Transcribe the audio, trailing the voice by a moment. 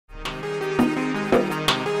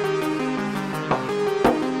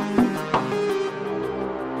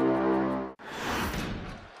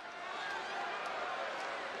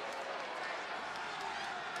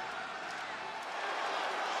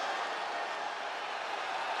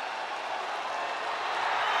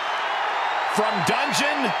From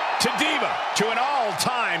dungeon to diva to an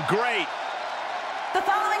all-time great. The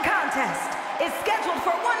following contest is scheduled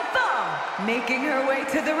for one fall, making her way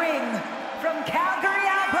to the ring from Calgary,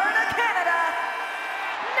 Alberta, Canada,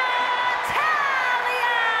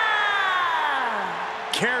 Natalya!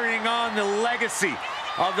 Carrying on the legacy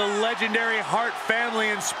of the legendary Hart family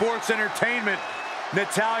in sports entertainment,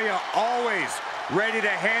 Natalya always ready to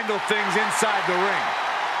handle things inside the ring.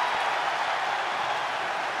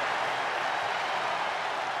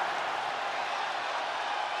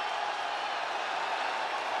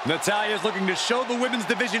 Natalya is looking to show the women's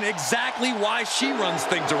division exactly why she runs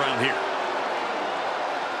things around here.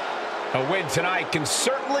 A win tonight can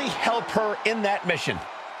certainly help her in that mission.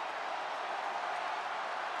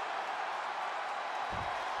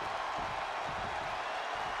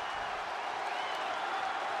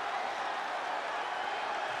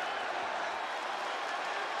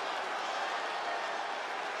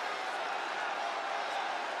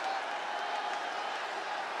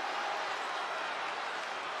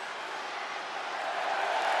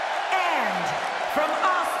 From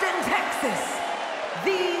Austin, Texas,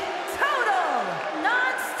 the Total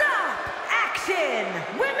Non-Stop Action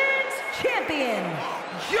Women's Champion,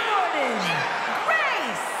 Jordynne.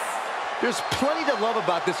 There's plenty to love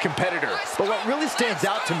about this competitor, but what really stands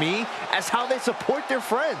out to me is how they support their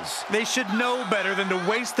friends. They should know better than to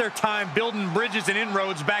waste their time building bridges and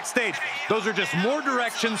inroads backstage. Those are just more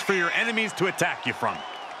directions for your enemies to attack you from.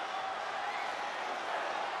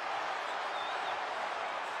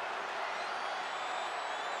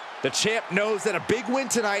 The champ knows that a big win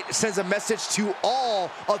tonight sends a message to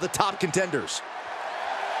all of the top contenders.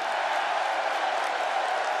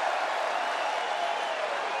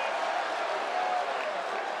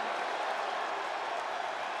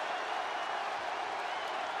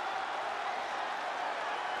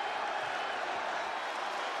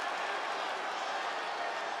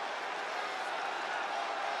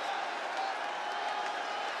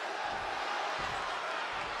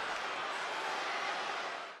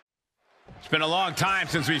 It's been a long time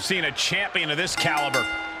since we've seen a champion of this caliber.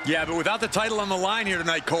 Yeah, but without the title on the line here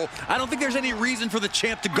tonight, Cole, I don't think there's any reason for the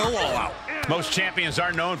champ to go all out. Most champions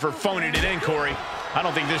are known for phoning it in, Corey. I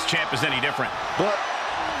don't think this champ is any different. But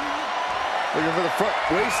looking for the front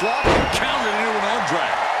waist lock. Countered into an arm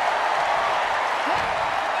drag.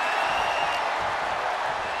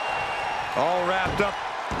 All wrapped up.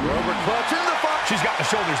 Over clutch into the front. She's got the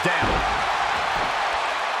shoulders down.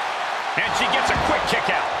 And she gets a quick kick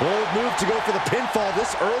out. Bold move to go for the pinfall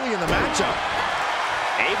this early in the matchup.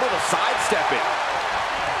 Able to sidestep it.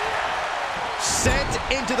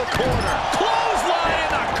 Sent into the corner. Clothesline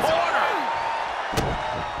in the corner.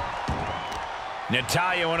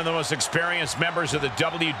 Natalya, one of the most experienced members of the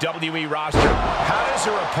WWE roster. How does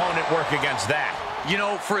her opponent work against that? You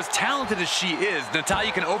know, for as talented as she is,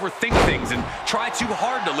 Natalya can overthink things and try too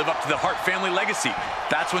hard to live up to the Hart family legacy.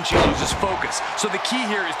 That's when she loses focus. So the key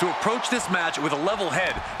here is to approach this match with a level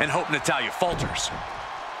head and hope Natalya falters.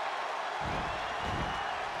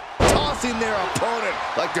 Tossing their opponent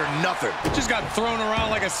like they're nothing. Just got thrown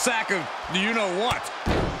around like a sack of you-know-what.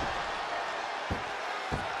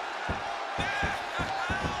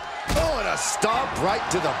 Oh, and a stomp right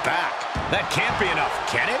to the back. That can't be enough,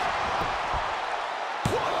 can it?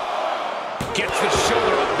 Gets the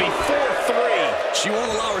shoulder up before 3. She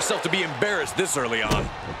won't allow herself to be embarrassed this early on.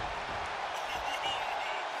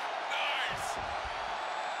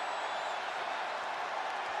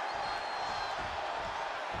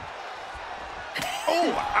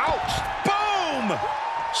 Oh, ouch! Boom!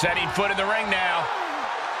 Setting foot in the ring now.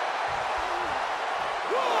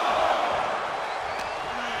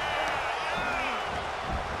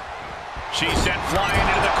 She's sent flying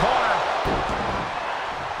into the corner.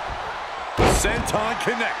 Senton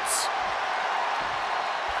connects.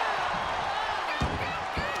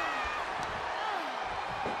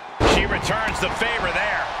 She returns the favor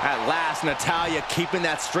there. At last, Natalya keeping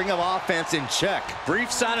that string of offense in check.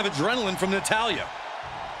 Brief sign of adrenaline from Natalya.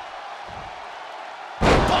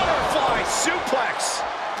 Butterfly suplex.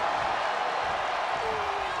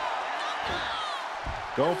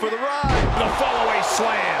 Going for the ride. The follow-away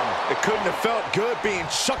slam. It couldn't have felt good being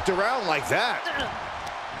chucked around like that.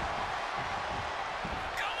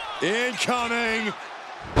 Incoming.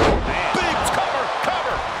 Big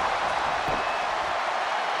cover.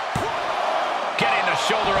 Getting the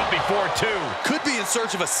shoulder up before 2. Could be in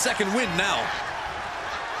search of a second win now.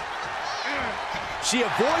 She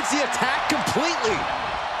avoids the attack completely.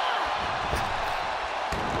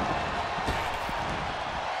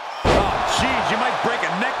 Oh, geez, you might break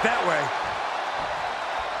a neck that way.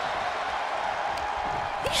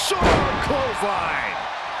 Short clothesline.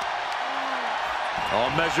 All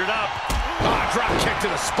measured up. Ah, drop kick to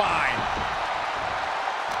the spine.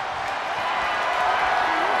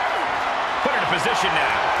 Put her in a position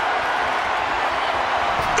now.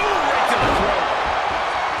 Ooh, right to the throat.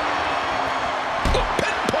 Ooh,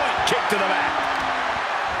 pinpoint kick to the back.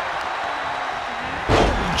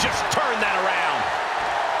 Ooh, just turn that around.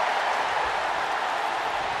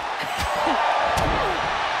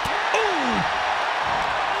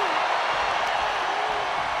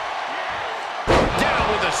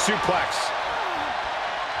 Suplex.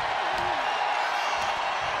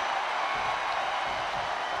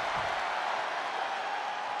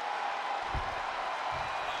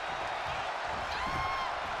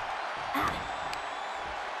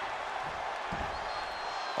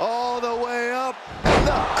 All the way up.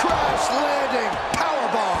 The crash landing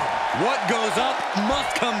powerbomb. What goes up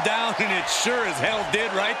must come down, and it sure as hell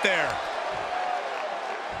did right there.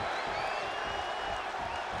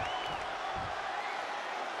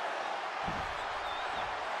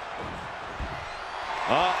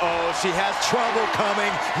 Uh-oh, she has trouble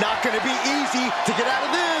coming. Not going to be easy to get out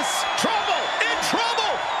of this. Trouble! In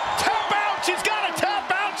trouble! Tap out! She's got to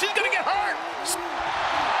tap out! She's going to get hurt!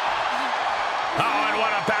 Oh, and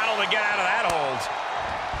what a battle to get out of that hold.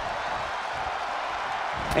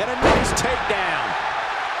 And a nice takedown.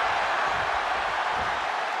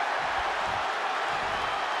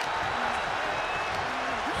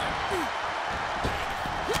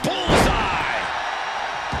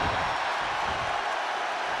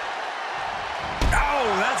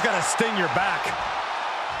 Gonna sting your back.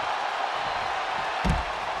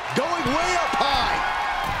 Going way up high.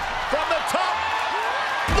 From the top.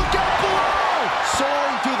 Look out below.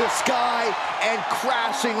 Soaring through the sky and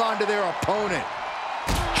crashing onto their opponent.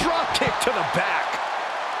 Drop kick to the back.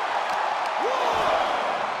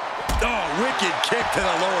 Oh, wicked kick to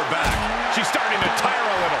the lower back. She's starting to tire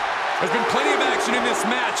a little. There's been plenty of action in this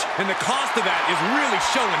match, and the cost of that is really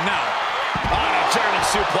showing now. On a German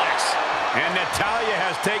suplex. And Natalya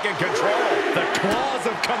has taken control. The claws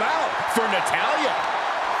have come out for Natalya.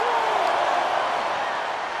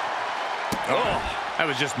 Oh, that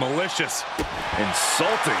was just malicious.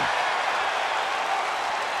 Insulting.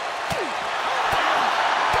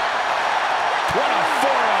 What a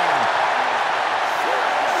forearm.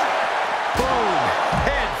 Boom.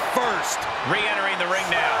 Head first. Re-entering the ring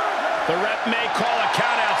now. The ref may call a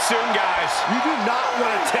count out soon, guys. You do not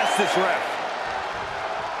want to test this ref.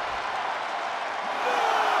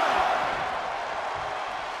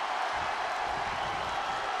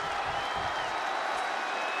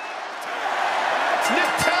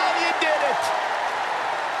 Natalya did it!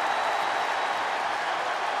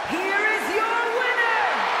 Here is your winner,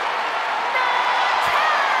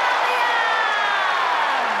 Natalya!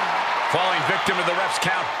 Falling victim to the ref's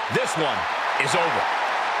count, this one is over.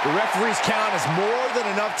 The referee's count is more than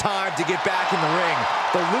enough time to get back in the ring.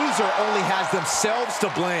 The loser only has themselves to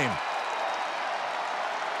blame.